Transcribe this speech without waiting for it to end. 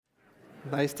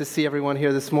Nice to see everyone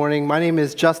here this morning. My name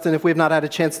is Justin. If we have not had a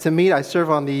chance to meet, I serve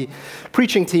on the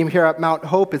preaching team here at Mount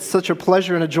Hope. It's such a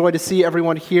pleasure and a joy to see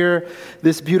everyone here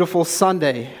this beautiful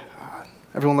Sunday.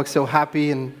 Everyone looks so happy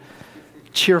and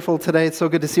cheerful today. It's so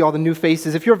good to see all the new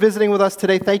faces. If you're visiting with us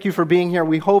today, thank you for being here.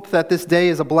 We hope that this day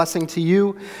is a blessing to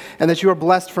you and that you are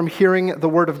blessed from hearing the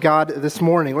Word of God this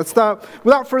morning.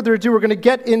 Without further ado, we're going to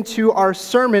get into our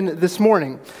sermon this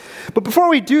morning. But before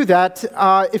we do that,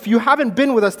 if you haven't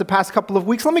been with us the past couple of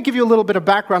weeks, let me give you a little bit of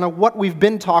background on what we've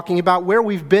been talking about, where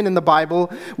we've been in the Bible,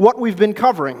 what we've been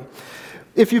covering.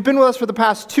 If you've been with us for the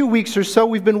past 2 weeks or so,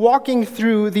 we've been walking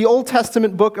through the Old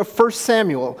Testament book of 1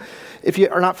 Samuel. If you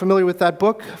are not familiar with that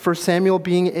book, 1 Samuel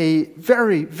being a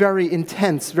very, very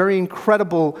intense, very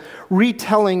incredible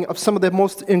retelling of some of the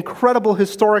most incredible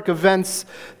historic events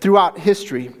throughout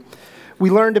history. We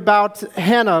learned about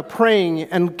Hannah praying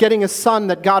and getting a son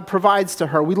that God provides to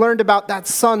her. We learned about that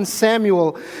son,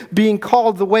 Samuel, being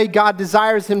called the way God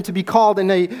desires him to be called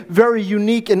in a very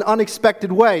unique and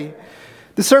unexpected way.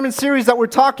 The sermon series that we're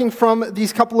talking from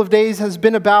these couple of days has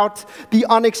been about the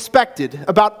unexpected,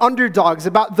 about underdogs,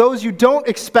 about those you don't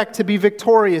expect to be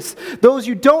victorious, those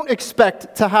you don't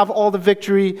expect to have all the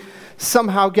victory,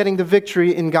 somehow getting the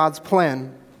victory in God's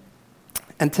plan.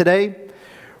 And today,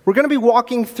 we're going to be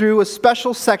walking through a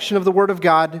special section of the Word of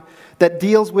God that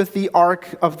deals with the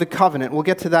Ark of the Covenant. We'll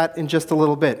get to that in just a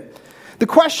little bit. The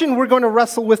question we're going to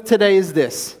wrestle with today is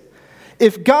this: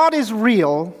 if God is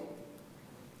real,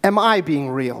 am I being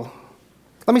real?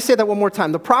 Let me say that one more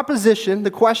time. The question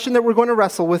that we're going to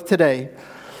wrestle with today: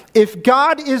 if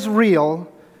God is real,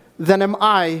 then am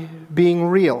I being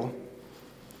real?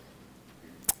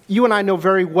 You and I know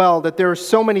very well that there are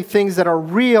so many things that are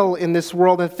real in this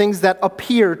world and things that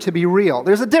appear to be real.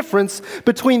 There's a difference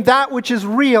between that which is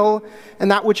real and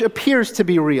that which appears to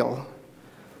be real.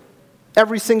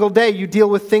 Every single day you deal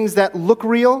with things that look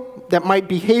real, that might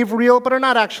behave real, but are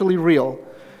not actually real.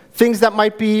 Things that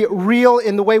might be real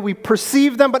in the way we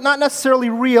perceive them, but not necessarily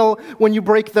real when you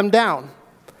break them down.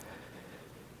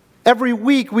 Every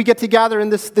week we get to gather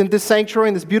in this sanctuary,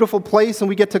 in this beautiful place, and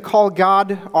we get to call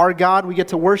God our God. We get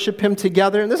to worship Him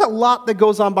together. And there's a lot that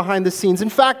goes on behind the scenes. In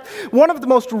fact, one of the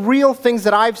most real things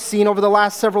that I've seen over the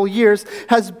last several years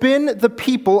has been the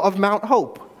people of Mount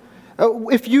Hope.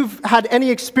 If you've had any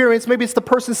experience, maybe it's the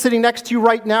person sitting next to you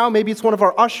right now, maybe it's one of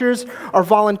our ushers, our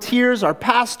volunteers, our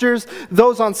pastors,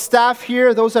 those on staff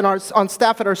here, those on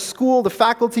staff at our school, the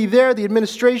faculty there, the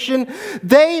administration.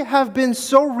 They have been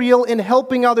so real in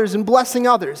helping others and blessing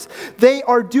others. They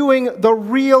are doing the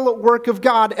real work of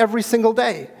God every single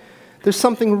day. There's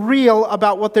something real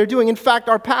about what they're doing. In fact,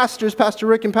 our pastors, Pastor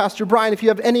Rick and Pastor Brian, if you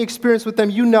have any experience with them,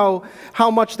 you know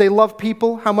how much they love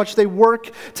people, how much they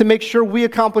work to make sure we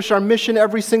accomplish our mission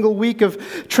every single week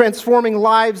of transforming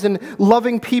lives and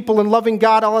loving people and loving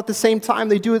God all at the same time.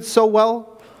 They do it so well.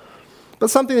 But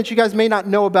something that you guys may not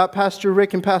know about Pastor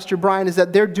Rick and Pastor Brian is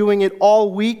that they're doing it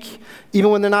all week.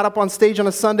 Even when they're not up on stage on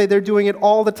a Sunday, they're doing it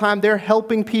all the time. They're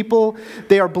helping people.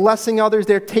 They are blessing others.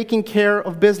 They're taking care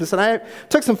of business. And I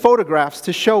took some photographs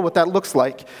to show what that looks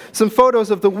like. Some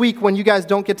photos of the week when you guys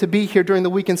don't get to be here during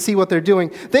the week and see what they're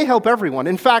doing. They help everyone.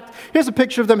 In fact, here's a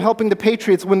picture of them helping the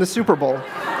Patriots win the Super Bowl.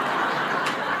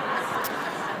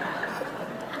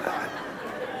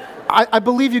 I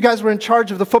believe you guys were in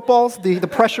charge of the footballs, the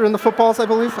pressure in the footballs, I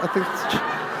believe.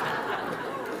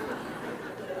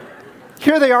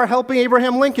 Here they are helping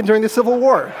Abraham Lincoln during the Civil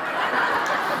War.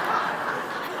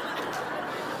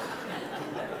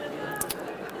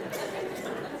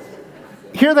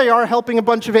 Here they are helping a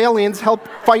bunch of aliens help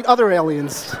fight other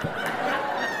aliens.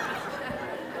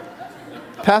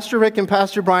 Pastor Rick and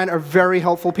Pastor Brian are very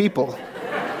helpful people.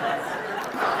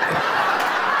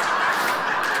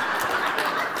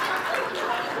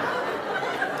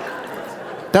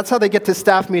 That's how they get to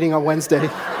staff meeting on Wednesday.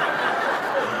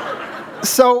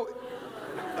 So,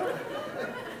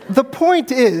 the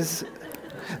point is,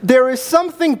 there is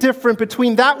something different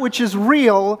between that which is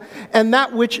real and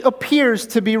that which appears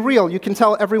to be real. You can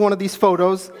tell every one of these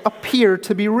photos appear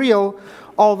to be real,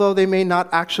 although they may not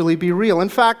actually be real. In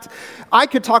fact, I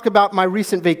could talk about my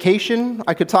recent vacation.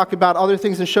 I could talk about other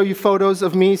things and show you photos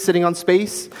of me sitting on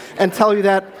space and tell you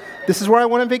that this is where I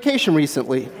went on vacation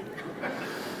recently.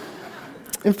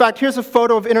 In fact, here's a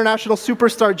photo of international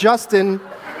superstar Justin.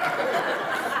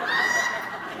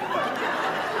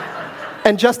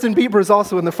 And Justin Bieber is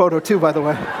also in the photo too, by the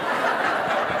way.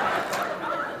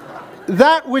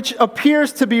 That which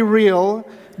appears to be real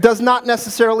does not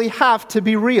necessarily have to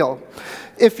be real.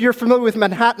 If you're familiar with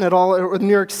Manhattan at all, or New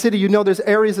York City, you know there's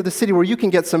areas of the city where you can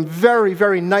get some very,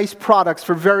 very nice products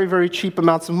for very, very cheap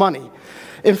amounts of money.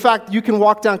 In fact, you can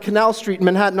walk down Canal Street in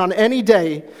Manhattan on any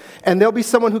day, and there'll be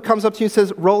someone who comes up to you and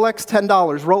says, Rolex $10,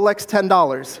 Rolex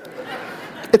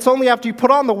 $10. It's only after you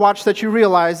put on the watch that you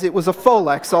realize it was a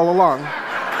Folex all along.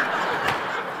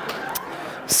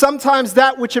 Sometimes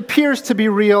that which appears to be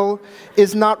real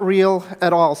is not real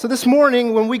at all. So this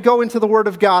morning, when we go into the Word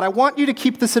of God, I want you to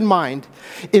keep this in mind.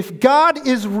 If God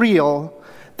is real,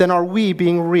 then are we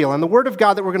being real? And the Word of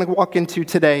God that we're going to walk into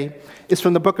today is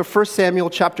from the book of 1 Samuel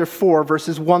chapter 4,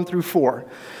 verses 1 through 4.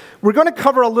 We're going to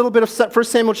cover a little bit of 1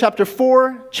 Samuel chapter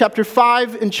 4, chapter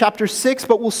 5, and chapter 6,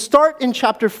 but we'll start in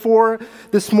chapter 4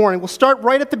 this morning. We'll start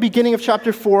right at the beginning of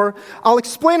chapter 4. I'll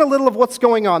explain a little of what's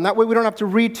going on. That way we don't have to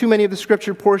read too many of the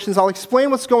scripture portions. I'll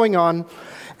explain what's going on.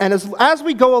 And as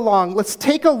we go along, let's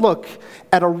take a look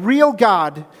at a real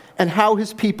God and how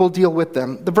his people deal with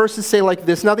them. The verses say like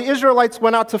this: Now the Israelites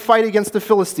went out to fight against the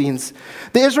Philistines.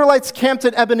 The Israelites camped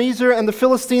at Ebenezer and the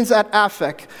Philistines at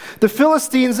Aphek. The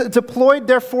Philistines deployed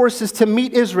their forces to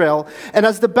meet Israel, and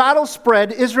as the battle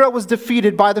spread, Israel was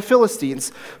defeated by the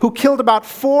Philistines, who killed about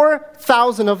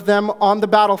 4,000 of them on the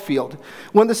battlefield.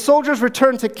 When the soldiers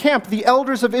returned to camp, the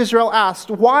elders of Israel asked,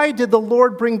 "Why did the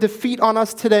Lord bring defeat on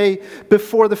us today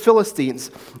before the Philistines?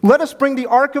 Let us bring the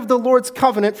ark of the Lord's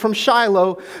covenant from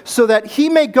Shiloh, so that he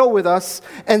may go with us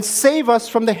and save us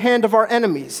from the hand of our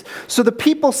enemies." So the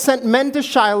people sent men to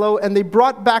Shiloh, and they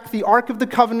brought back the ark of the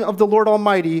covenant of the Lord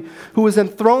Almighty, who was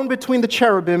enthroned between the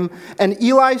cherubim, and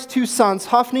Eli's two sons,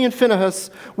 Hophni and Phinehas,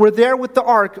 were there with the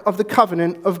ark of the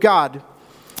covenant of God.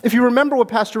 If you remember what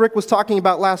Pastor Rick was talking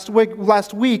about last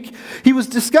week, he was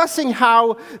discussing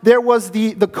how there was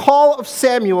the call of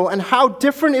Samuel and how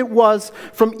different it was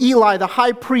from Eli, the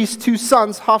high priest's two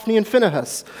sons, Hophni and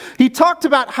Phinehas. He talked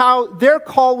about how their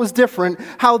call was different,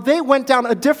 how they went down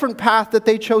a different path that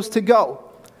they chose to go.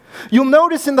 You'll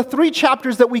notice in the 3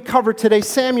 chapters that we covered today,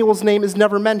 Samuel's name is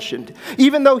never mentioned.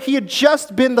 Even though he had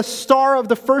just been the star of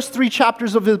the first 3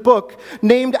 chapters of his book,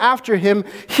 named after him,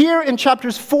 here in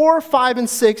chapters 4, 5, and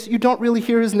 6, you don't really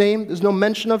hear his name. There's no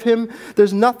mention of him.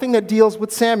 There's nothing that deals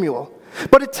with Samuel.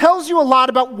 But it tells you a lot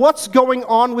about what's going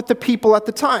on with the people at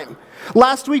the time.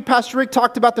 Last week, Pastor Rick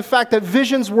talked about the fact that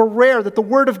visions were rare, that the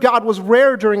Word of God was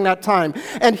rare during that time.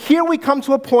 And here we come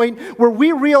to a point where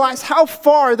we realize how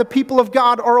far the people of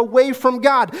God are away from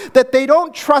God, that they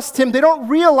don't trust Him, they don't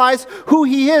realize who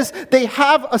He is. They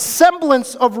have a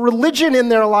semblance of religion in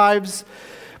their lives,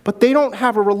 but they don't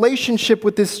have a relationship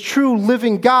with this true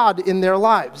living God in their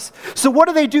lives. So what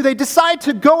do? They decide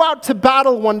to go out to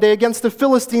battle one day against the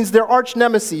Philistines, their arch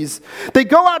nemesis. They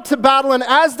go out to battle, and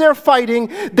as they're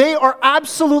fighting, they are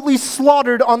absolutely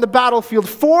slaughtered on the battlefield.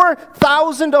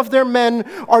 4,000 of their men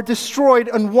are destroyed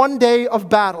in one day of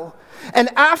battle. And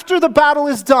after the battle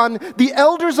is done, the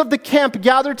elders of the camp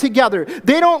gather together.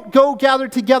 They don't go gather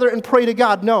together and pray to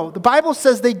God. No, the Bible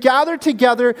says they gather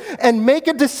together and make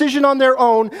a decision on their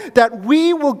own that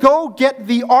we will go get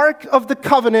the Ark of the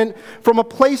Covenant from a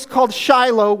place called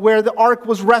Shiloh where the Ark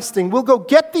was resting. We'll go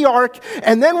get the Ark,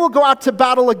 and then we'll go out to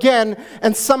battle again,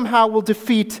 and somehow we'll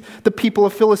defeat the people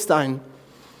of Philistine.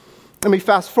 Let me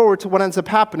fast forward to what ends up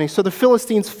happening. So the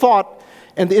Philistines fought,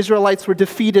 and the Israelites were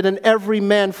defeated, and every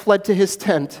man fled to his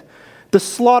tent. The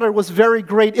slaughter was very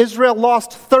great. Israel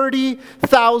lost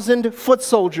 30,000 foot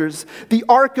soldiers. The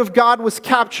ark of God was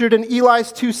captured, and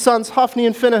Eli's two sons, Hophni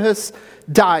and Phinehas,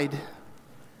 died.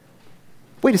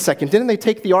 Wait a second, didn't they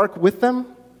take the ark with them?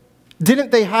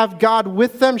 Didn't they have God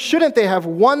with them? Shouldn't they have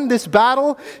won this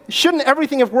battle? Shouldn't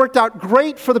everything have worked out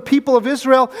great for the people of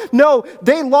Israel? No,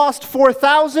 they lost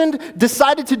 4,000,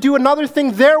 decided to do another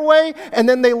thing their way, and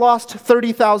then they lost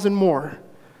 30,000 more.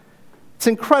 It's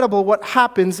incredible what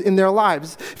happens in their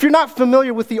lives. If you're not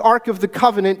familiar with the Ark of the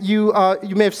Covenant, you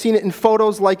may have seen it in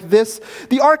photos like this.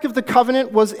 The Ark of the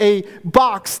Covenant was a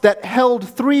box that held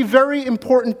three very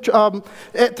important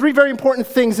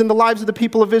things in the lives of the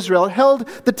people of Israel. It held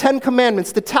the 10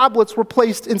 Commandments. The tablets were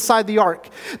placed inside the Ark.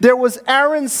 There was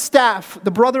Aaron's staff, the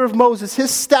brother of Moses.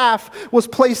 His staff was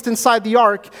placed inside the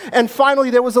Ark. And finally,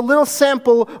 there was a little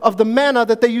sample of the manna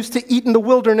that they used to eat in the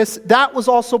wilderness. That was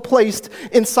also placed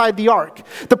inside the Ark.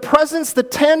 The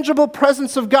tangible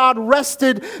presence of God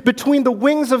rested between the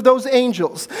wings of those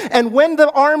angels. And when the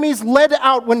armies led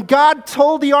out, when God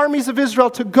told the armies of Israel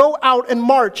to go out and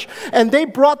march, and they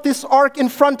brought this ark in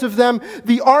front of them,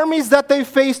 the armies that they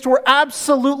faced were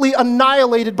absolutely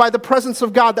annihilated by the presence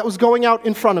of God that was going out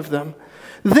in front of them.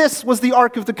 This was the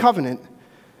Ark of the Covenant.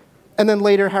 And then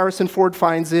later Harrison Ford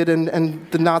finds it, and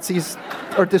the Nazis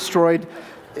are destroyed.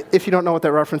 If you don't know what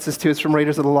that reference is to, it's from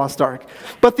Raiders of the Lost Ark.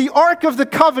 But the Ark of the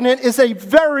Covenant is a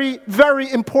very,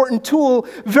 very important tool,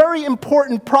 very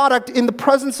important product in the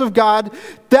presence of God.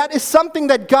 That is something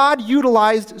that God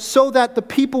utilized so that the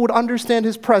people would understand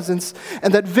his presence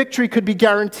and that victory could be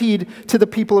guaranteed to the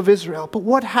people of Israel. But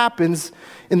what happens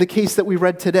in the case that we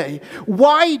read today?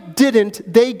 Why didn't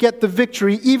they get the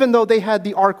victory even though they had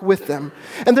the ark with them?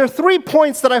 And there are 3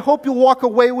 points that I hope you'll walk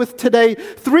away with today,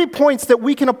 3 points that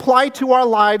we can apply to our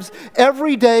lives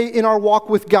every day in our walk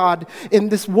with God, in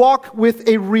this walk with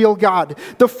a real God.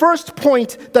 The first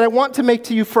point that I want to make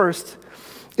to you first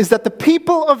is that the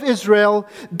people of Israel,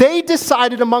 they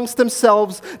decided amongst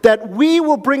themselves that we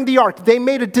will bring the ark. They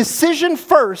made a decision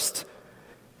first,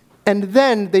 and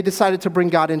then they decided to bring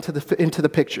God into the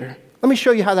picture. Let me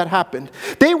show you how that happened.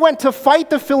 They went to fight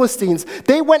the Philistines.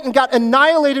 They went and got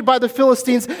annihilated by the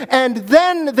Philistines, and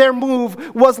then their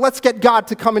move was, let's get God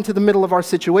to come into the middle of our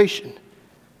situation.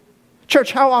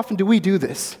 Church, how often do we do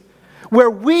this? Where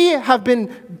we have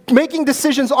been making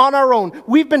decisions on our own.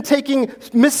 We've been taking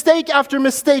mistake after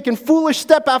mistake and foolish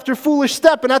step after foolish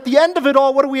step, and at the end of it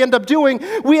all, what do we end up doing?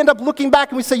 We end up looking back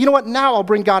and we say, you know what, now I'll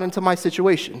bring God into my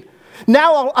situation.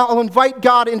 Now I'll invite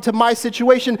God into my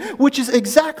situation, which is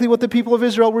exactly what the people of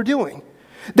Israel were doing.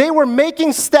 They were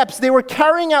making steps, they were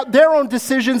carrying out their own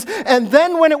decisions, and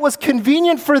then when it was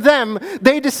convenient for them,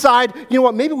 they decide, you know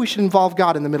what, maybe we should involve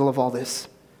God in the middle of all this.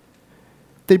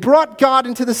 They brought God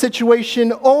into the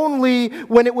situation only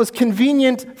when it was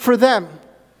convenient for them.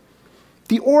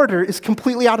 The order is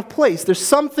completely out of place. There's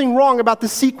something wrong about the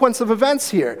sequence of events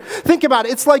here. Think about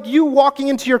it. It's like you walking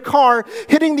into your car,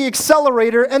 hitting the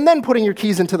accelerator, and then putting your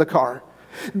keys into the car.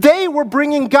 They were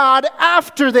bringing God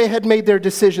after they had made their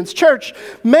decisions. Church,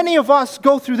 many of us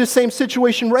go through the same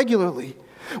situation regularly.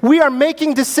 We are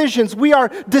making decisions. We are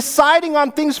deciding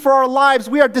on things for our lives.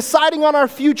 We are deciding on our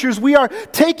futures. We are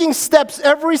taking steps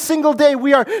every single day.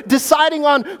 We are deciding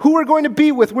on who we're going to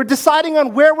be with. We're deciding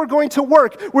on where we're going to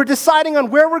work. We're deciding on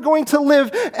where we're going to live.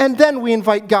 And then we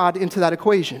invite God into that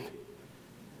equation.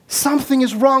 Something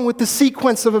is wrong with the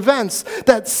sequence of events,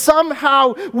 that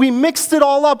somehow we mixed it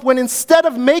all up when instead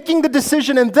of making the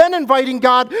decision and then inviting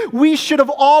God, we should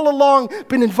have all along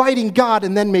been inviting God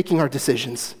and then making our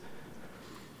decisions.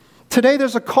 Today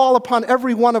there's a call upon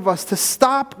every one of us to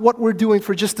stop what we're doing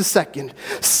for just a second.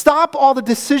 Stop all the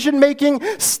decision making,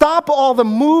 stop all the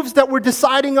moves that we're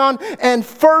deciding on, and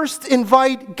first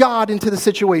invite God into the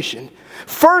situation.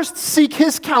 First seek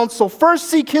his counsel, first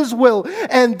seek his will,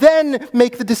 and then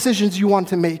make the decisions you want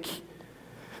to make.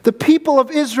 The people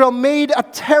of Israel made a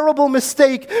terrible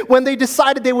mistake when they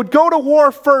decided they would go to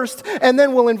war first and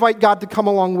then we'll invite God to come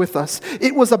along with us.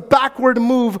 It was a backward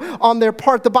move on their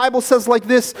part. The Bible says like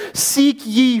this, "Seek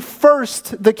ye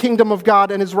first the kingdom of God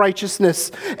and his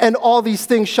righteousness, and all these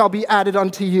things shall be added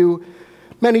unto you."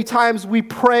 Many times we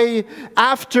pray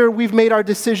after we've made our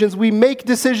decisions. We make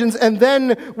decisions and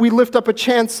then we lift up a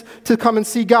chance to come and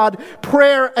see God.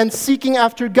 Prayer and seeking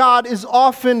after God is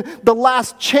often the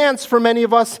last chance for many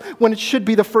of us when it should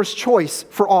be the first choice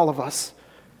for all of us.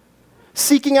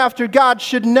 Seeking after God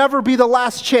should never be the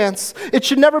last chance. It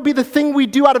should never be the thing we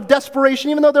do out of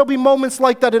desperation, even though there'll be moments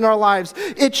like that in our lives.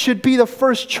 It should be the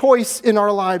first choice in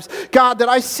our lives. God, that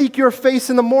I seek your face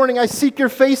in the morning. I seek your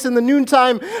face in the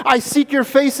noontime. I seek your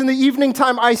face in the evening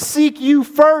time. I seek you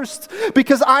first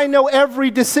because I know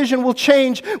every decision will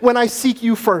change when I seek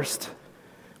you first.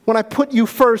 When I put you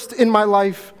first in my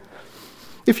life.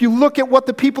 If you look at what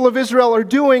the people of Israel are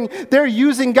doing, they're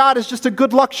using God as just a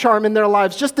good luck charm in their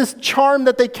lives. Just this charm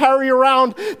that they carry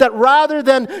around, that rather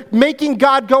than making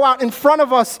God go out in front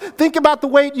of us, think about the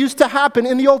way it used to happen.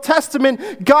 In the Old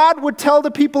Testament, God would tell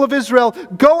the people of Israel,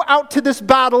 go out to this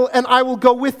battle and I will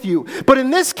go with you. But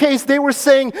in this case, they were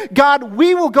saying, God,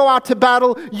 we will go out to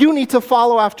battle. You need to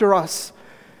follow after us.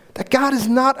 That God is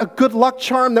not a good luck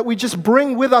charm that we just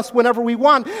bring with us whenever we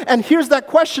want. And here's that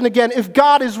question again. If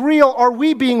God is real, are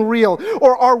we being real?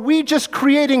 Or are we just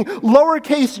creating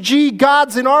lowercase g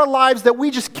gods in our lives that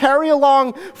we just carry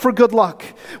along for good luck?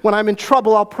 When I'm in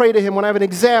trouble, I'll pray to him. When I have an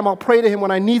exam, I'll pray to him.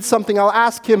 When I need something, I'll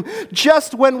ask him.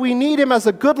 Just when we need him as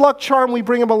a good luck charm, we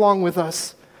bring him along with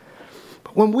us.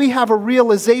 When we have a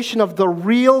realization of the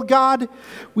real God,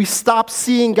 we stop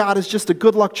seeing God as just a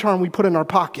good luck charm we put in our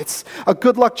pockets, a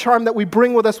good luck charm that we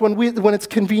bring with us when it's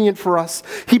convenient for us.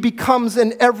 He becomes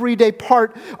an everyday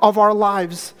part of our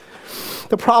lives.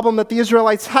 The problem that the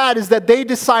Israelites had is that they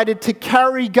decided to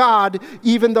carry God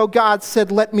even though God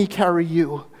said, let me carry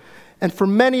you. And for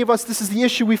many of us, this is the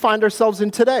issue we find ourselves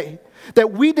in today.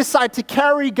 That we decide to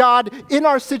carry God in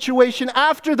our situation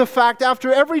after the fact,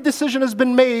 after every decision has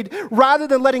been made, rather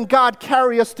than letting God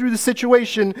carry us through the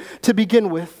situation to begin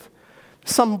with.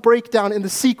 Some breakdown in the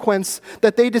sequence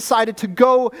that they decided to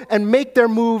go and make their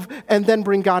move and then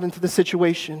bring God into the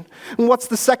situation. And what's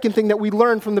the second thing that we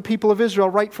learned from the people of Israel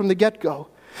right from the get-go?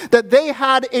 That they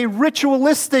had a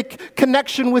ritualistic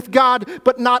connection with God,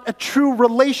 but not a true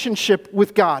relationship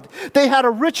with God. They had a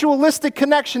ritualistic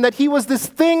connection that He was this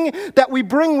thing that we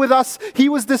bring with us. He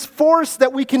was this force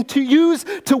that we can use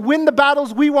to win the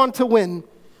battles we want to win.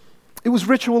 It was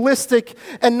ritualistic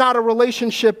and not a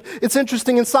relationship. It's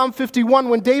interesting in Psalm 51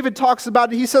 when David talks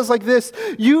about it, he says like this,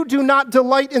 "You do not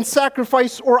delight in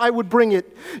sacrifice, or I would bring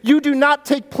it. You do not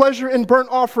take pleasure in burnt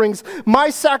offerings.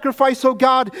 My sacrifice, O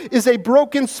God, is a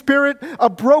broken spirit, a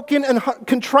broken and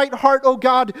contrite heart, O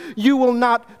God, you will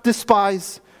not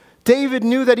despise." David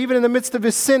knew that even in the midst of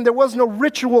his sin, there was no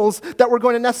rituals that were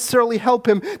going to necessarily help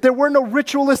him. There were no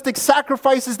ritualistic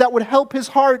sacrifices that would help his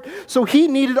heart. So he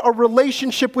needed a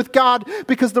relationship with God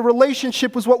because the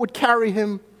relationship was what would carry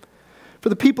him. For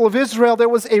the people of Israel, there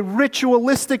was a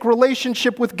ritualistic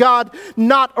relationship with God,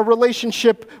 not a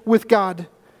relationship with God.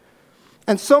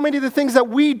 And so many of the things that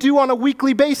we do on a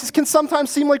weekly basis can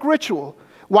sometimes seem like ritual.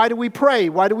 Why do we pray?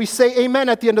 Why do we say amen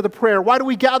at the end of the prayer? Why do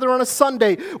we gather on a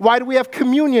Sunday? Why do we have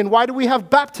communion? Why do we have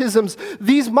baptisms?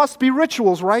 These must be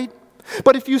rituals, right?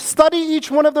 But if you study each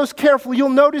one of those carefully, you'll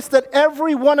notice that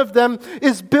every one of them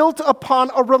is built upon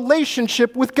a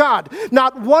relationship with God.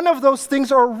 Not one of those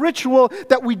things are a ritual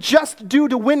that we just do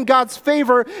to win God's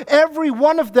favor. Every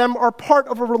one of them are part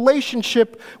of a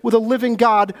relationship with a living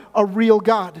God, a real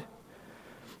God.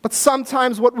 But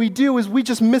sometimes what we do is we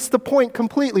just miss the point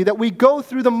completely, that we go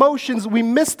through the motions, we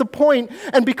miss the point,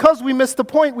 and because we miss the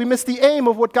point, we miss the aim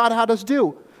of what God had us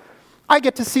do. I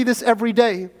get to see this every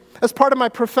day. As part of my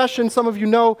profession, some of you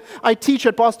know, I teach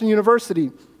at Boston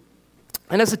University.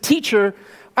 And as a teacher,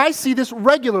 I see this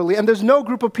regularly, and there's no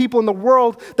group of people in the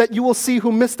world that you will see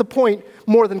who miss the point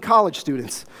more than college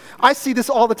students. I see this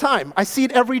all the time. I see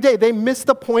it every day. They miss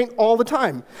the point all the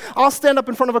time. I'll stand up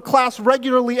in front of a class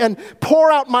regularly and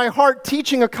pour out my heart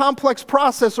teaching a complex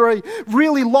process or a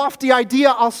really lofty idea.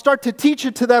 I'll start to teach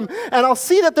it to them, and I'll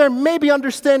see that they're maybe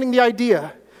understanding the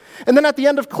idea. And then at the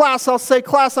end of class, I'll say,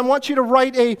 "Class, I want you to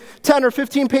write a 10 or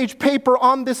 15-page paper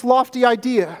on this lofty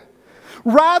idea."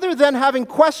 Rather than having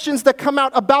questions that come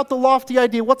out about the lofty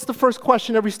idea, what's the first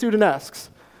question every student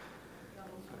asks?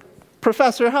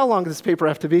 "Professor, how long does this paper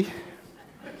have to be?"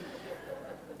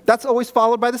 That's always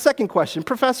followed by the second question.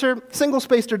 "Professor,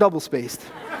 single-spaced or double-spaced?"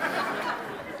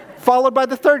 Followed by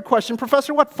the third question.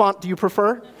 "Professor, what font do you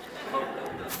prefer?"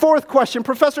 Fourth question,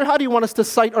 "Professor, how do you want us to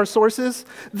cite our sources?"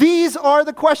 These are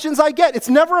the questions I get. It's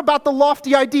never about the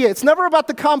lofty idea. It's never about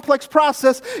the complex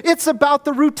process. It's about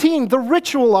the routine, the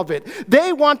ritual of it.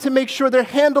 They want to make sure they're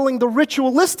handling the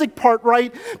ritualistic part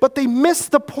right, but they miss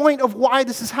the point of why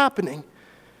this is happening.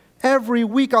 Every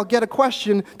week I'll get a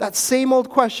question, that same old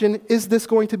question, "Is this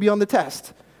going to be on the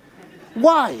test?"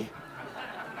 Why?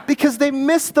 Because they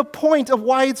miss the point of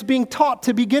why it's being taught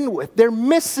to begin with. They're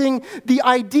missing the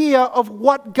idea of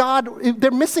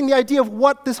they're missing the idea of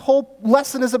what this whole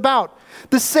lesson is about.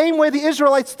 The same way the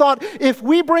Israelites thought, if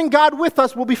we bring God with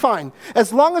us, we'll be fine.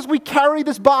 As long as we carry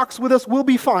this box with us, we'll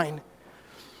be fine.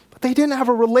 But they didn't have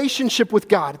a relationship with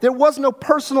God. There was no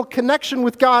personal connection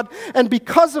with God, and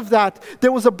because of that,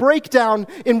 there was a breakdown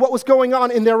in what was going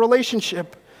on in their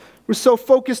relationship. We're so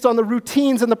focused on the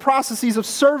routines and the processes of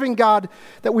serving God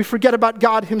that we forget about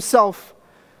God Himself.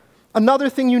 Another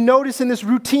thing you notice in this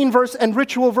routine verse and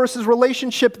ritual versus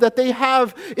relationship that they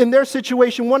have in their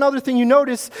situation, one other thing you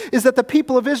notice is that the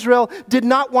people of Israel did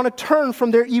not want to turn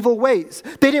from their evil ways.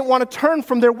 They didn't want to turn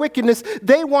from their wickedness.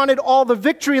 They wanted all the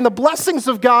victory and the blessings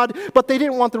of God, but they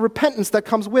didn't want the repentance that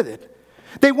comes with it.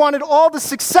 They wanted all the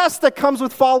success that comes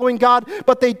with following God,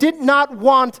 but they did not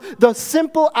want the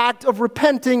simple act of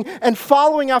repenting and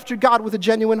following after God with a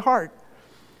genuine heart.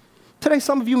 Today,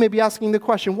 some of you may be asking the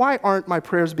question, why aren't my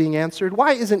prayers being answered?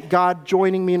 Why isn't God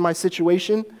joining me in my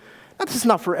situation? Now, this is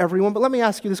not for everyone, but let me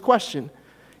ask you this question.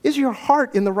 Is your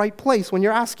heart in the right place when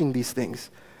you're asking these things?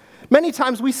 Many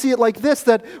times we see it like this,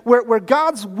 that where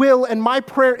God's will and my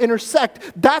prayer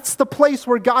intersect, that's the place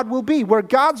where God will be, where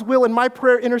God's will and my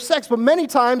prayer intersects. But many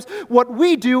times what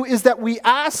we do is that we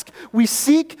ask, we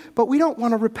seek, but we don't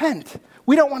want to repent.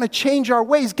 We don't want to change our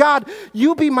ways. God,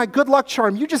 you be my good luck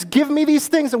charm. You just give me these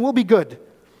things and we'll be good.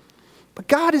 But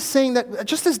God is saying that,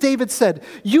 just as David said,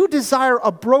 you desire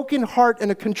a broken heart and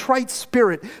a contrite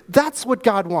spirit. That's what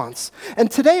God wants.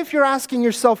 And today, if you're asking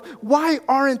yourself, why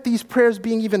aren't these prayers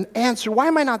being even answered? Why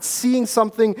am I not seeing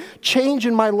something change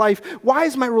in my life? Why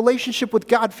does my relationship with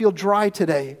God feel dry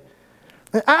today?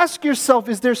 And ask yourself,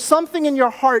 is there something in your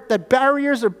heart that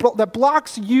barriers or that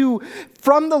blocks you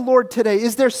from the Lord today?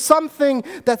 Is there something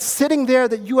that's sitting there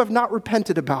that you have not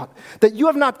repented about, that you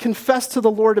have not confessed to the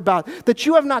Lord about, that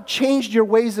you have not changed your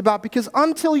ways about? Because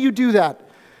until you do that,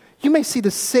 you may see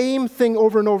the same thing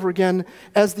over and over again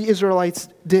as the Israelites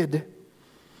did.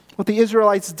 What the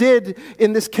Israelites did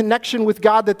in this connection with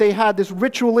God that they had, this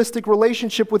ritualistic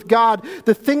relationship with God,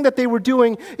 the thing that they were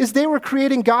doing is they were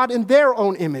creating God in their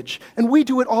own image. And we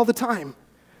do it all the time.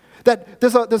 That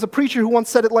there's a preacher who once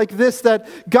said it like this,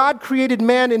 that God created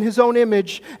man in his own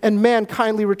image and man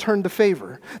kindly returned the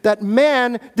favor. That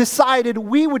man decided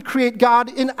we would create God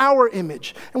in our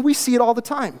image. And we see it all the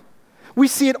time. We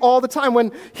see it all the time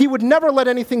when he would never let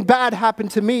anything bad happen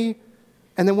to me.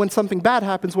 And then when something bad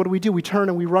happens, what do? We turn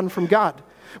and we run from God.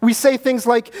 We say things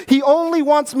like, he only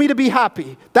wants me to be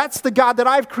happy. That's the God that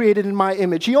I've created in my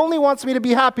image. He only wants me to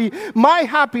be happy. My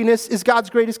happiness is God's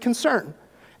greatest concern.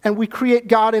 And we create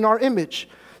God in our image.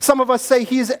 Some of us say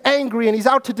he is angry and he's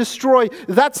out to destroy.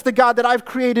 That's the God that I've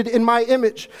created in my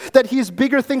image. That he has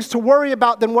bigger things to worry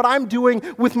about than what I'm doing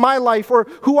with my life or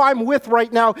who I'm with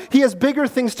right now. He has bigger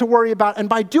things to worry about. And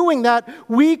by doing that,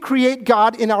 we create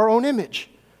God in our own image.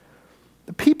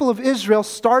 The people of Israel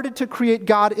started to create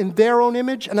God in their own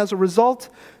image, and as a result,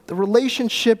 the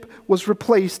relationship was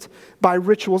replaced by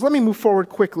rituals. Let me move forward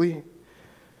quickly.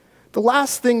 The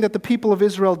last thing that the people of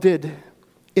Israel did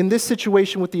in this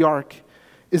situation with the ark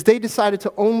is they decided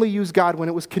to only use God when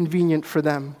it was convenient for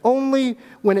them. Only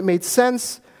when it made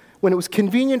sense, when it was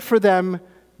convenient for them,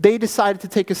 they decided to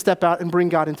take a step out and bring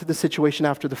God into the situation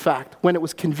after the fact, when it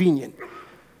was convenient.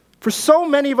 For so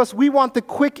many of us, we want the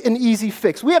quick and easy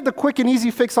fix. We have the quick and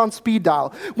easy fix on speed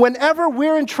dial. Whenever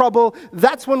we're in trouble,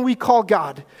 that's when we call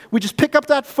God. We just pick up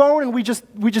that phone and we just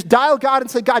dial God and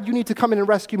say, God, you need to come in and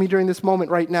rescue me during this moment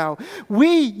right now.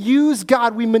 We use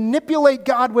God. We manipulate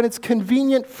God when it's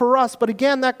convenient for us. But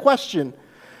again, that question,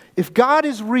 if God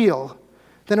is real,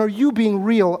 then are you being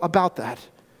real about that?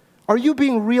 Are you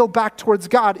being real back towards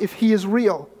God if he is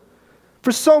real?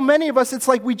 For so many of us, it's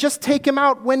like we just take him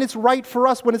out when it's right for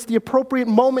us, when it's the appropriate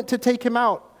moment to take him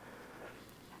out.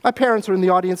 My parents are in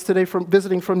the audience today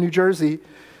visiting from New Jersey.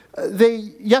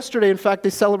 Yesterday, in fact,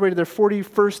 they celebrated their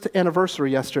 41st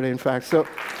anniversary yesterday, in fact. So,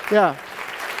 yeah.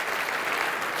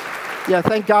 Yeah,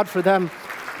 thank God for them.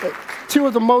 Two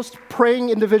of the most praying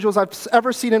individuals I've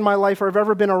ever seen in my life or I've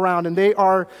ever been around, and they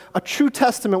are a true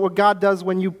testament what God does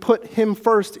when you put him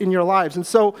first in your lives. And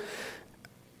so,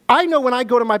 I know when I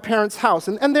go to my parents' house,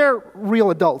 and they're real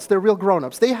adults, they're real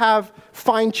grown-ups, they have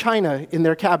fine china in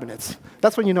their cabinets.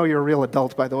 That's when you know you're a real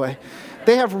adult, by the way.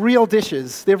 They have real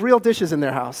dishes. They have real dishes in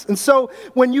their house. And so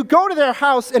when you go to their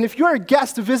house, and if you're a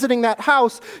guest visiting that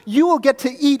house, you will get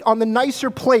to eat on the nicer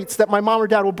plates that my mom or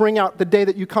dad will bring out the day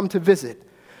that you come to visit.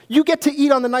 You get to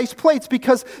eat on the nice plates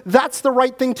because that's the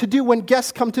right thing to do when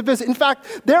guests come to visit. In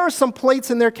fact, there are some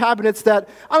plates in their cabinets that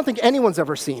I don't think anyone's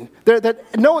ever seen.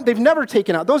 They've never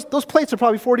taken out. Those plates are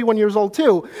probably 41 years old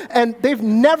too, and they've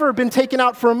never been taken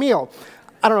out for a meal.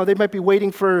 I don't know, they might be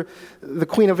waiting for the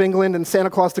Queen of England and Santa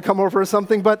Claus to come over or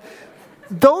something, but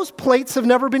those plates have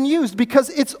never been used because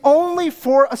it's only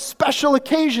for a special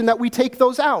occasion that we take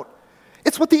those out.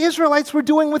 It's what the Israelites were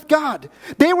doing with God.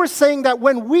 They were saying that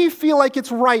when we feel like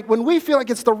it's right, when we feel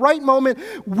like it's the right moment,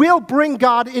 we'll bring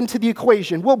God into the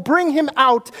equation. We'll bring him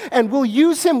out and we'll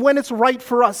use him when it's right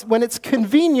for us, when it's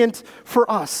convenient for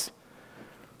us.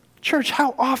 Church,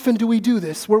 how often do we do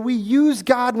this, where we use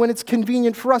God when it's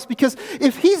convenient for us? Because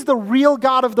if he's the real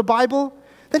God of the Bible,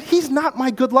 then he's not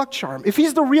my good luck charm. If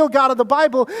he's the real God of the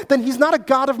Bible, then he's not a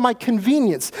God of my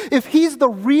convenience. If he's the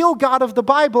real God of the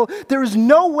Bible, there is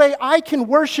no way I can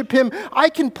worship him, I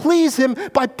can please him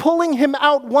by pulling him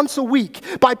out once a week,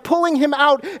 by pulling him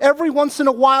out every once in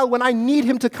a while when I need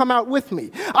him to come out with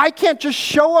me. I can't just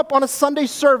show up on a Sunday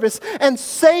service and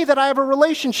say that I have a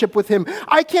relationship with him.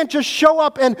 I can't just show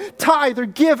up and tithe or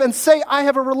give and say I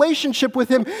have a relationship with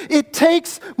him. It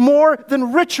takes more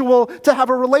than ritual to have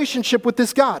a relationship with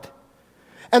this God.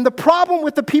 And the problem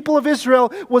with the people of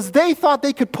Israel was they thought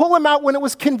they could pull him out when it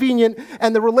was convenient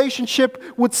and the relationship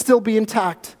would still be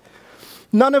intact.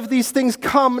 None of these things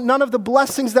come, none of the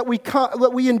blessings that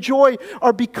we enjoy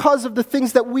are because of the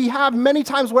things that we have. Many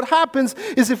times what happens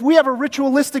is if we have a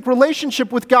ritualistic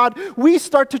relationship with God, we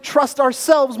start to trust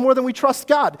ourselves more than we trust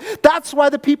God. That's why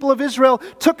the people of Israel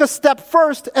took a step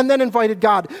first and then invited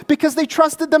God, because they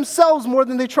trusted themselves more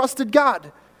than they trusted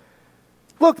God.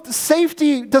 Look,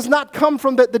 safety does not come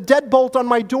from the deadbolt on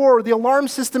my door or the alarm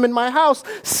system in my house.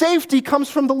 Safety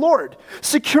comes from the Lord.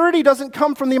 Security doesn't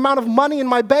come from the amount of money in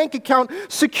my bank account.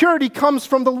 Security comes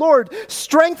from the Lord.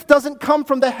 Strength doesn't come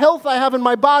from the health I have in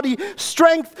my body.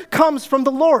 Strength comes from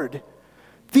the Lord.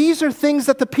 These are things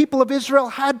that the people of Israel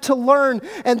had to learn,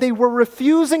 and they were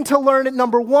refusing to learn it,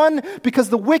 number one, because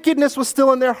the wickedness was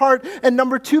still in their heart, and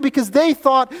number two, because they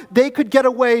thought they could get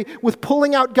away with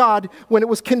pulling out God when it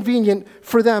was convenient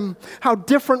for them. How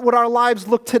different would our lives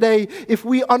look today if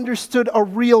we understood a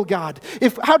real God?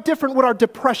 How different would our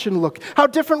depression look? How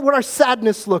different would our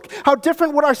sadness look? How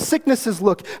different would our sicknesses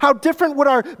look? How different would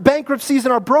our bankruptcies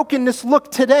and our brokenness look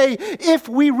today if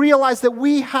we realized that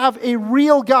we have a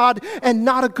real God and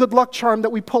not a good luck charm that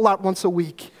we pull out once a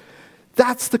week?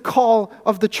 That's the call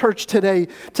of the church today,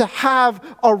 to have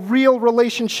a real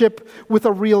relationship with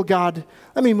a real God.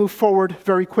 Let me move forward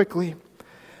very quickly.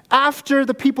 After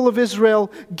the people of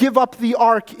Israel give up the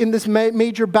ark in this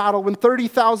major battle, when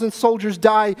 30,000 soldiers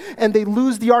die and they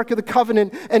lose the Ark of the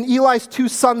Covenant and Eli's two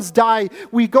sons die,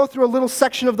 we go through a little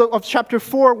section of chapter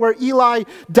 4 where Eli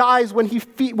dies when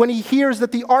he hears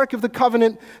that the Ark of the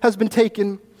Covenant has been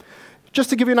taken. Just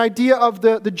to give you an idea of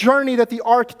the journey that the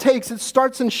ark takes, it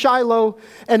starts in Shiloh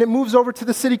and it moves over to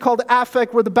the city called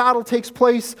Aphek where the battle takes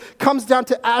place, comes down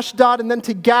to Ashdod and then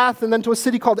to Gath and then to a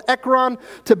city called Ekron,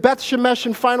 to Beth Shemesh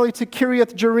and finally to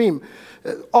Kiriath Jearim.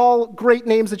 All great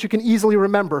names that you can easily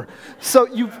remember.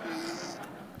 So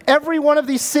every one of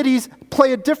these cities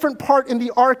play a different part in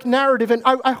the ark narrative, and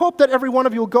I hope that every one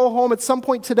of you will go home at some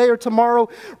point today or tomorrow,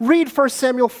 read 1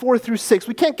 Samuel 4 through 6.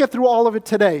 We can't get through all of it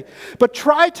today, but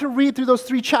try to read through those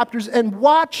 3 chapters and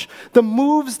watch the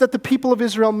moves that the people of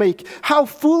Israel make, how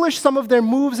foolish some of their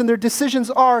moves and their decisions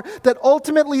are that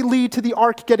ultimately lead to the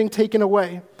ark getting taken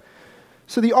away.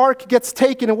 So the ark gets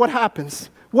taken, and what happens?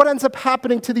 What ends up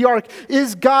happening to the ark?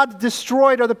 Is God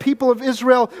destroyed? Are the people of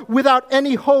Israel without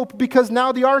any hope because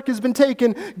now the ark has been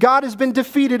taken? God has been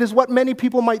defeated is what many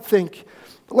people might think.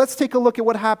 Let's take a look at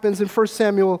what happens in 1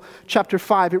 Samuel chapter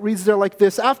 5. It reads there like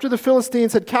this. After the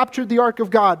Philistines had captured the ark of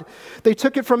God, they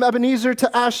took it from Ebenezer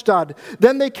to Ashdod.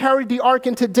 Then they carried the ark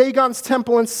into Dagon's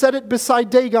temple and set it beside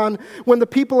Dagon when the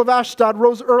people of Ashdod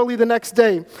rose early the next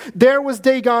day. There was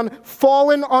Dagon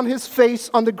fallen on his face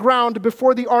on the ground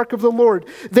before the ark of the Lord.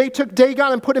 They took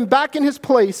Dagon and put him back in his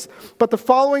place, but the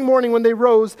following morning when they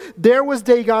rose, there was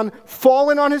Dagon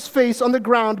fallen on his face on the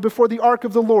ground before the ark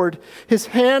of the Lord. His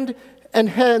head and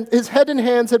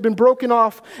hands had been broken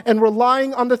off and were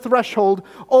lying on the threshold.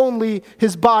 Only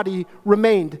his body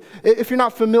remained. If you're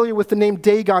not familiar with the name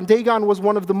Dagon, Dagon was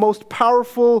one of the most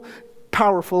powerful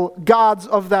gods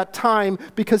of that time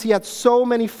because he had so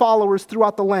many followers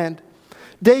throughout the land.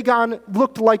 Dagon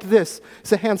looked like this.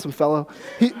 He's a handsome fellow.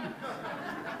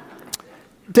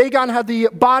 Dagon had the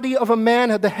body of a man,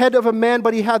 had the head of a man,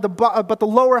 but the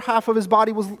lower half of his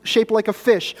body was shaped like a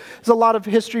fish. There's a lot of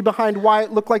history behind why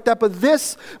it looked like that, but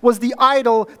this was the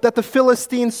idol that the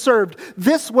Philistines served.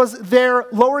 This was their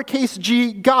lowercase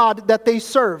g god that they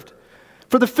served.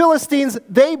 For the Philistines,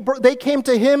 they came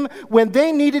to him when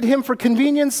they needed him for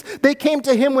convenience. They came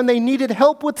to him when they needed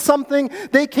help with something.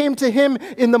 They came to him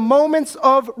in the moments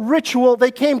of ritual.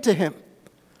 They came to him.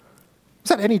 Is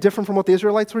that any different from what the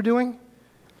Israelites were doing?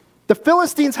 The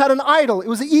Philistines had an idol. It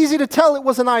was easy to tell it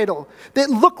was an idol. It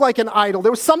looked like an idol.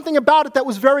 There was something about it that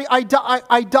was very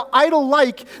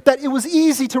idol-like, that it was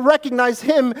easy to recognize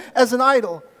him as an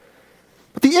idol.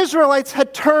 But the Israelites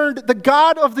had turned the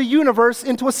God of the universe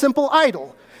into a simple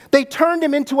idol. They turned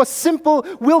him into a simple,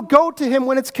 we'll go to him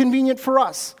when it's convenient for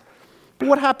us. But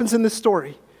what happens in this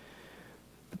story?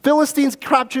 The Philistines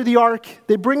capture the ark,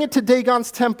 they bring it to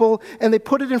Dagon's temple, and they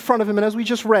put it in front of him. And as we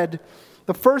just read,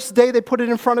 the first day they put it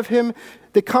in front of him,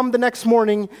 they come the next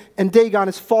morning, and Dagon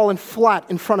is fallen flat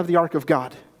in front of the ark of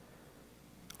God.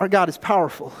 Our God is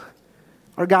powerful.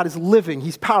 Our God is living.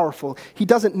 He's powerful. He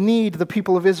doesn't need the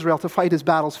people of Israel to fight his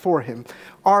battles for him.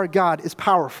 Our God is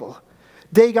powerful.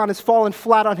 Dagon is fallen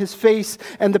flat on his face,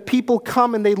 and the people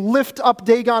come and they lift up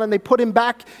Dagon and they put him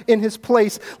back in his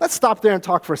place. Let's stop there and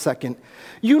talk for a second.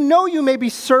 You know you may be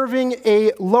serving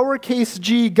a lowercase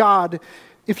g God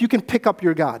if you can pick up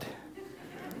your God.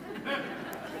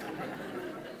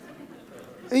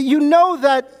 You know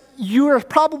that you're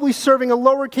probably serving a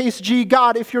lowercase g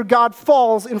God if your God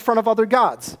falls in front of other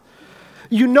gods.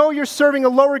 You know you're serving a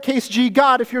lowercase g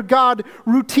God if your God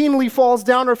routinely falls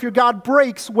down or if your God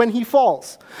breaks when he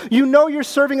falls. You know you're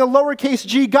serving a lowercase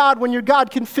g God when your God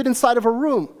can fit inside of a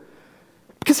room.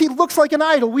 Because he looks like an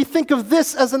idol. We think of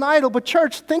this as an idol, but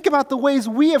church, think about the ways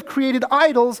we have created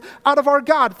idols out of our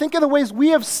God. Think of the ways we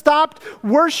have stopped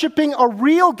worshiping a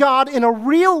real God in a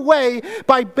real way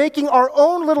by making our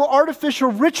own little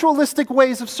artificial, ritualistic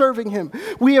ways of serving him.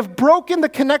 We have broken the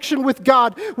connection with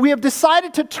God. We have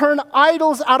decided to turn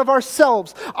idols out of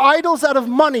ourselves, idols out of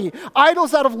money,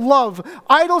 idols out of love,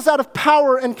 idols out of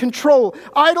power and control,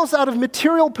 idols out of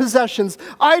material possessions,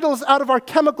 idols out of our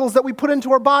chemicals that we put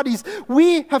into our bodies.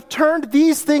 We have turned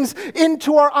these things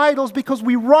into our idols because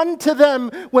we run to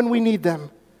them when we need them.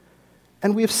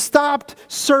 And we have stopped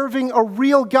serving a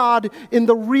real God in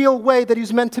the real way that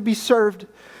he's meant to be served.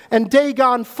 And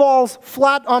Dagon falls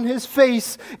flat on his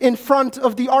face in front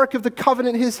of the Ark of the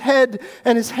Covenant. His head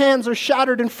and his hands are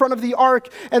shattered in front of the Ark,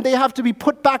 and they have to be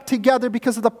put back together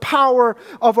because of the power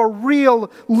of a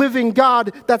real living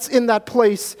God that's in that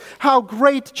place. How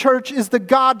great, church, is the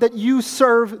God that you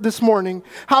serve this morning.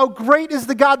 How great is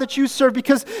the God that you serve,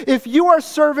 because if you are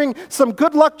serving some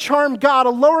good luck charm God, a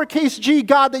lowercase g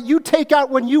God that you take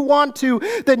out when you want to,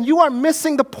 then you are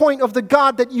missing the point of the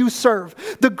God that you serve.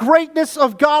 The greatness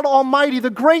of God Almighty,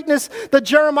 the greatness that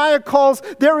Jeremiah calls,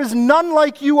 there is none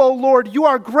like you, O Lord. You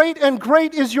are great, and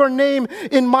great is your name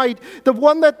in might. The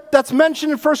one that's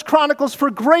mentioned in 1 Chronicles, for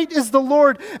great is the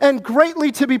Lord and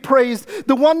greatly to be praised.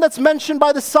 The one that's mentioned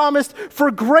by the psalmist,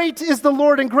 for great is the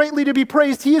Lord and greatly to be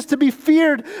praised. He is to be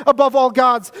feared above all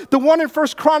gods. The one in 1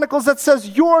 Chronicles that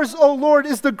says, yours, O Lord,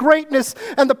 is the greatness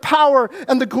and the power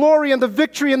and the glory and the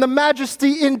victory and the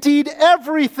majesty. Indeed,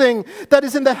 everything that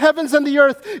is in the heavens and the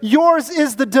earth, yours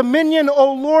is the dominion,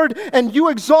 O Lord, and you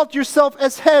exalt yourself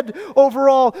as head over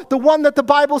all. The one that the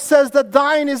Bible says that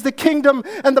thine is the kingdom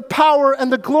and the power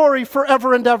and the glory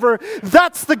forever and ever.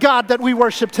 That's the God that we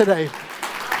worship today.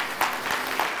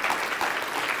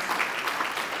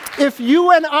 If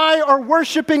you and I are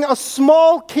worshiping a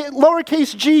small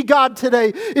lowercase g God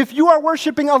today, if you are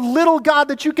worshiping a little God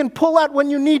that you can pull out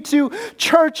when you need to,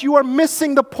 church, you are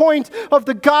missing the point of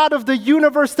the God of the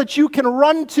universe that you can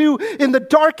run to in the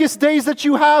darkest days that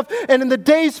you have, and in the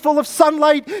days full of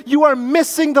sunlight. You are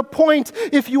missing the point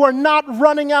if you are not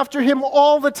running after him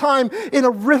all the time in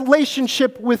a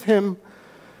relationship with him.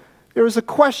 There is a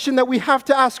question that we have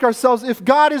to ask ourselves. If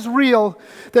God is real,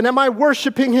 then am I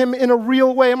worshiping him in a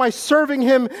real way? Am I serving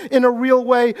him in a real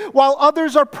way? While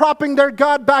others are propping their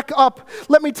God back up,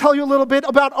 let me tell you a little bit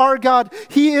about our God.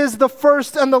 He is the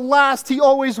first and the last. He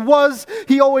always was,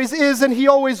 he always is, and he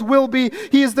always will be.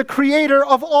 He is the creator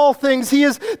of all things. He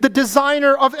is the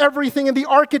designer of everything and the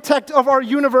architect of our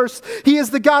universe. He is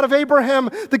the God of Abraham,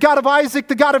 the God of Isaac,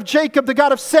 the God of Jacob, the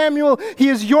God of Samuel. He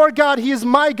is your God. He is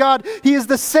my God. He is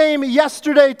the same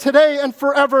yesterday, today, and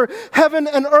forever. Heaven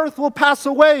and earth will pass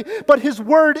away, but his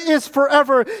word is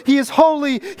forever. He is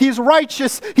holy. He is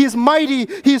righteous. He is mighty.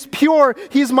 He is pure.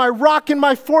 He is my rock and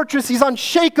my fortress. He's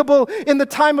unshakable in the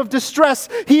time of distress.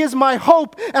 He is my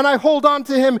hope, and I hold on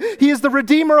to him. He is the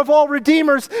redeemer of all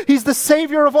redeemers. He's the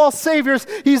savior of all saviors.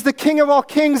 He's the king of all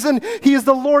kings, and he is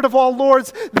the Lord of all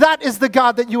lords. That is the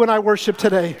God that you and I worship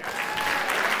today.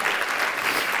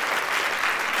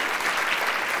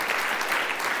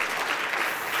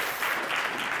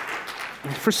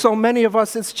 For so many of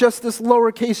us, it's just this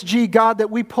lowercase g God that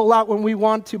we pull out when we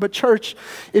want to. But church,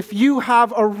 if you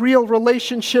have a real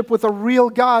relationship with a real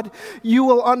God, you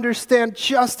will understand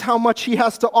just how much he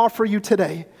has to offer you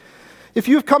today. If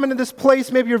you've come into this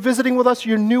place, maybe you're visiting with us,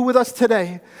 you're new with us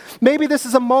today. Maybe this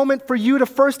is a moment for you to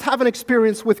first have an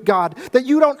experience with God, that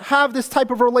you don't have this type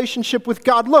of relationship with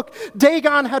God. Look,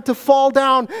 Dagon had to fall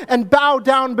down and bow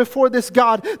down before this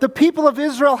God. The people of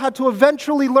Israel had to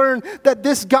eventually learn that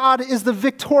this God is the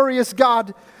victorious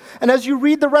God. And as you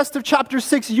read the rest of chapter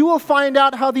 6, you will find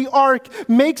out how the ark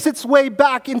makes its way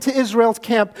back into Israel's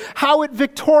camp, how it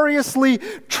victoriously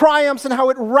triumphs and how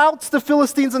it routs the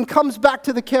Philistines and comes back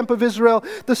to the camp of Israel.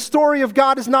 The story of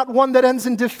God is not one that ends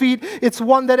in defeat, it's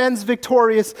one that ends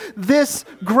victorious. This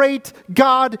great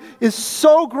God is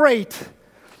so great.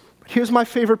 But here's my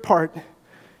favorite part.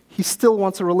 He still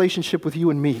wants a relationship with you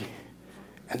and me.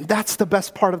 And that's the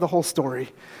best part of the whole story.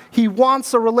 He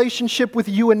wants a relationship with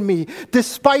you and me.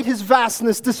 Despite his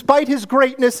vastness, despite his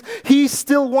greatness, he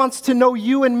still wants to know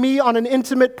you and me on an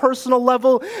intimate, personal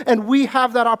level, and we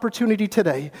have that opportunity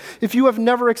today. If you have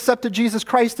never accepted Jesus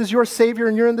Christ as your Savior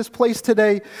and you're in this place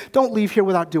today, don't leave here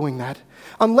without doing that.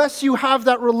 Unless you have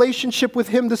that relationship with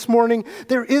him this morning,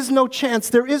 there is no chance,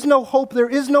 there is no hope, there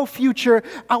is no future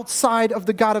outside of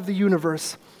the God of the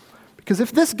universe. Because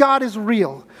if this God is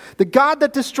real, the God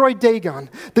that destroyed Dagon,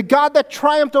 the God that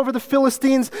triumphed over the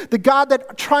Philistines, the God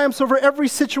that triumphs over every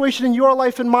situation in your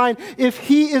life and mine, if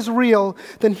he is real,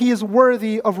 then he is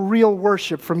worthy of real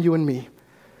worship from you and me.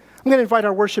 I'm going to invite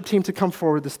our worship team to come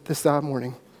forward this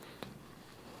morning.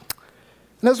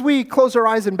 And as we close our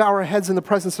eyes and bow our heads in the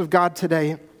presence of God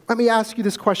today, let me ask you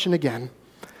this question again.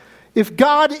 If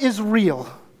God is real,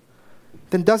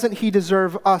 then doesn't he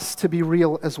deserve us to be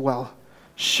real as well?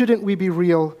 Shouldn't we be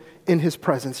real in his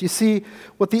presence? You see,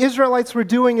 what the Israelites were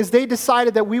doing is they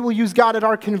decided that we will use God at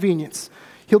our convenience.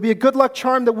 He'll be a good luck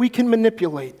charm that we can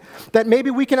manipulate, that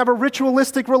maybe we can have a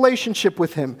ritualistic relationship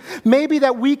with him, maybe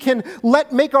that we can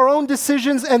make our own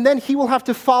decisions and then he will have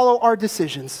to follow our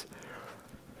decisions.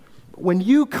 When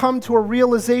you come to a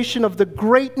realization of the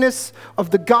greatness of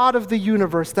the God of the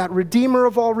universe, that Redeemer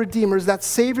of all redeemers, that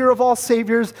Savior of all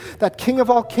saviors, that King of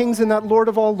all kings, and that Lord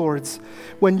of all lords,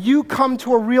 when you come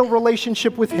to a real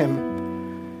relationship with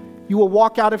him, you will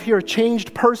walk out of here a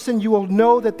changed person. You will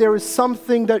know that there is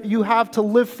something that you have to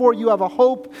live for. You have a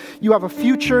hope. You have a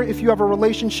future if you have a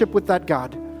relationship with that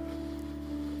God.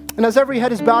 And as every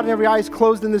head is bowed and every eye is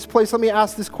closed in this place, let me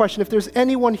ask this question. If there's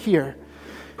anyone here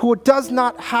who does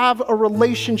not have a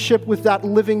relationship with that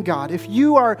living God, if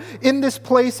you are in this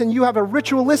place and you have a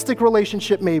ritualistic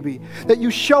relationship maybe, that you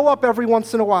show up every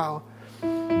once in a while,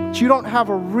 but you don't have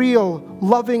a real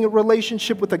loving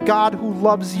relationship with a God who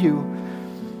loves you,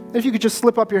 if you could just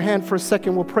slip up your hand for a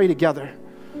second, we'll pray together.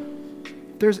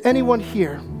 If there's anyone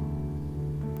here,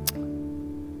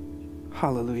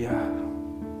 hallelujah.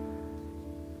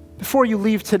 Before you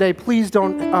leave today, please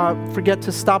don't forget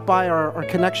to stop by our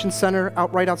Connection Center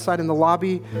right outside in the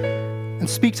lobby and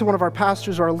speak to one of our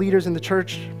pastors or our leaders in the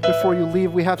church before you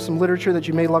leave. We have some literature that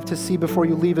you may love to see before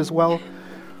you leave as well.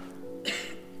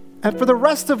 And for the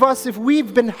rest of us, if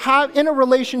we've been in a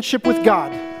relationship with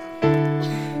God,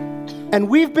 and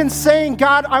we've been saying,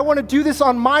 God, I want to do this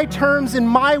on my terms, in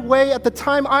my way, at the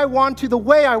time I want to, the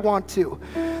way I want to,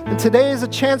 and today is a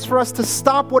chance for us to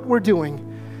stop what we're doing.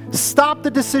 Stop the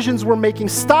decisions we're making.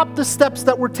 Stop the steps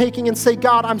that we're taking and say,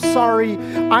 God, I'm sorry.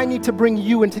 I need to bring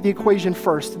you into the equation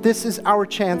first. This is our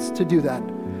chance to do that.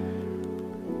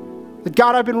 That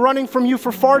God, I've been running from you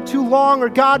for far too long, or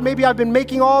God, maybe I've been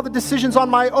making all the decisions on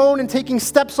my own and taking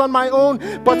steps on my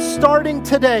own, but starting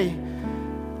today,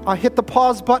 I hit the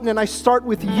pause button and I start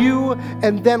with you,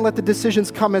 and then let the decisions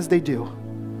come as they do.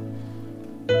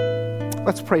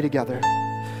 Let's pray together.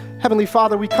 Heavenly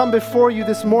Father, we come before you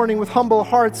this morning with humble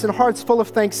hearts and hearts full of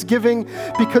thanksgiving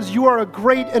because you are a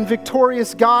great and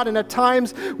victorious God, and at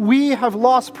times we have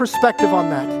lost perspective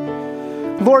on that.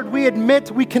 Lord, we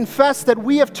admit, we confess that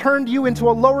we have turned you into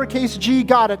a lowercase g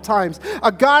God at times,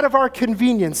 a God of our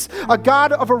convenience, a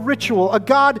God of a ritual, a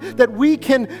God that we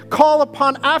can call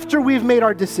upon after we've made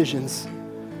our decisions.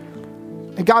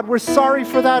 And God, we're sorry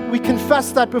for that. We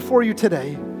confess that before you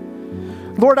today.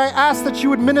 Lord, I ask that you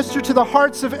would minister to the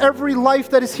hearts of every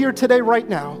life that is here today right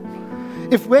now.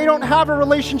 If they don't have a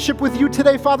relationship with you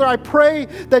today, Father, I pray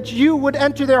that you would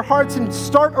enter their hearts and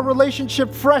start a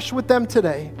relationship fresh with them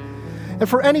today. And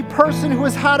for any person who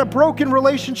has had a broken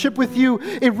relationship with you,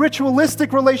 a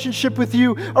ritualistic relationship with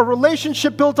you, a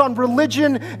relationship built on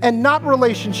religion and not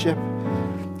relationship,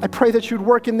 I pray that you'd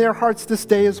work in their hearts this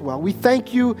day as well. We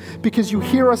thank you because you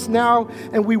hear us now,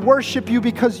 and we worship you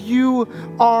because you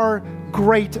are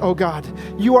great, oh God.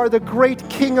 You are the great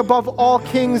King above all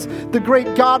kings, the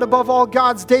great God above all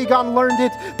gods. Dagon learned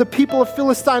it. The people of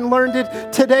Philistine learned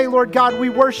it. Today, Lord God, we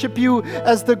worship you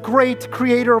as the great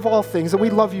creator of all things, and we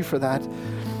love you for that.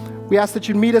 We ask that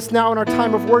you meet us now in our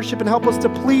time of worship and help us to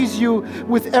please you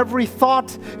with every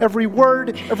thought, every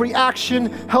word, every action.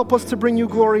 Help us to bring you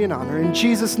glory and honor. In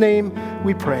Jesus' name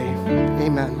we pray.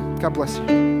 Amen. God bless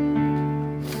you.